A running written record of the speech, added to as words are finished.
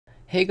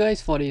Hey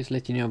guys, thought I'd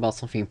let you know about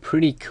something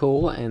pretty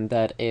cool, and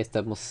that is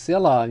that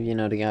Mozilla,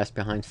 the guys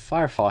behind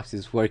Firefox,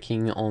 is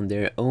working on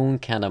their own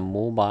kind of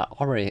mobile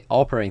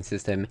operating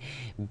system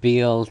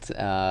built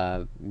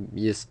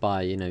just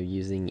by,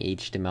 using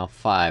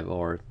HTML5,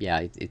 or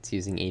yeah, it's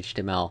using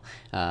HTML,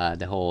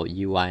 the whole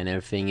UI and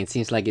everything. It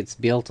seems like it's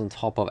built on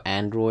top of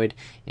Android,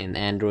 and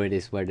Android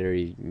is where they're,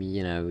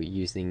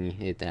 using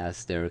it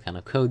as their kind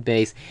of code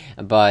base,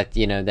 but,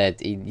 they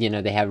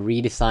have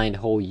redesigned the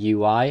whole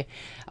UI.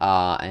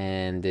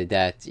 And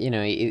that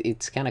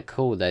it's kind of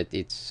cool that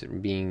it's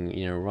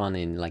being run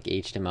in like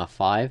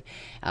HTML5,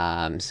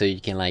 so you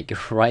can like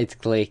right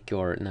click,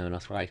 or no,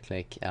 not right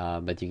click,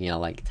 but you can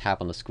like tap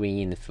on the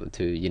screen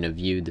to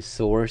view the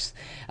source.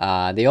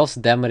 They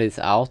also demoed it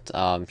out,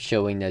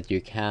 showing that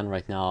you can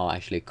right now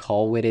actually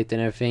call with it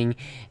and everything.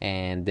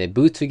 And the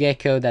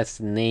Gecko, that's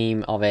the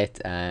name of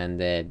it, and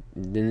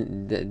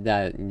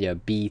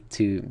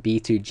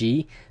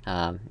B2G,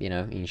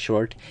 in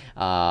short.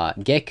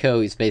 Gecko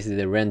is basically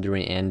the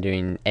rendering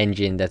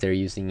engine that they're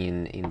using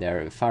in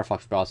their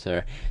Firefox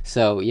browser.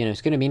 So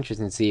it's going to be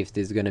interesting to see if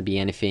there's going to be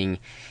anything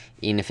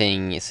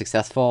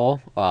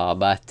successful,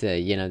 but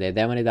they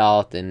demoed it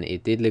out and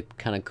it did look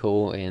kind of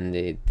cool, and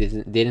it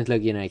didn't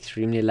look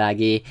extremely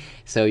laggy.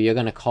 So you're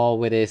gonna call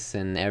with this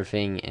and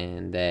everything,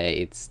 and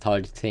it's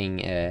targeting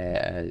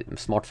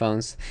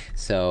smartphones,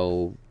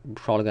 so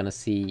probably gonna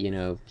see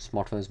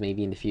smartphones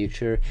maybe in the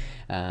future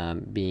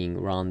being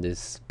run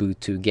this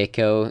Boot2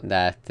 Gecko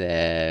that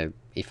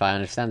if I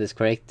understand this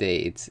correct,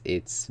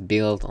 it's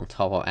built on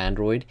top of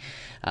Android,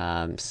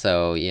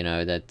 so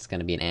that's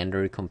gonna be an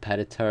Android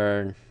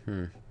competitor.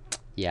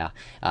 Yeah,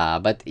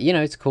 but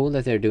it's cool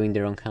that they're doing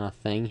their own kind of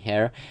thing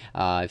here.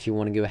 If you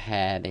want to go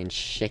ahead and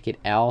check it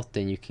out,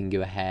 then you can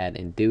go ahead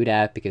and do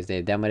that, because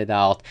they demoed it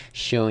out,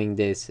 showing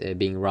this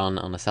being run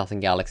on a Samsung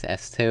Galaxy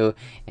S2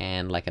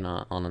 and like on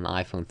an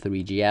iPhone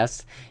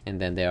 3GS, and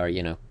then they are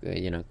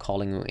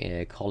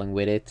calling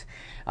with it.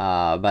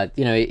 But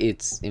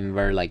it's in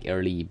very like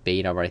early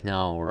beta right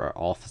now, or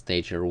alpha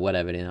stage, or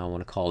whatever I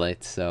want to call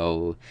it.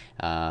 So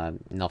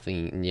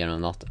nothing,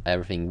 not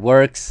everything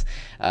works.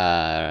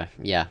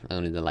 Yeah,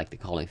 only the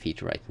calling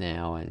feature right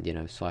now,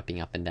 and swiping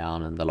up and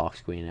down, and the lock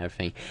screen and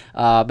everything.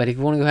 But if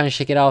you want to go ahead and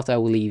check it out, I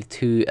will leave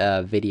two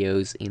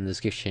videos in the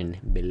description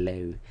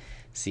below.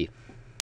 See you.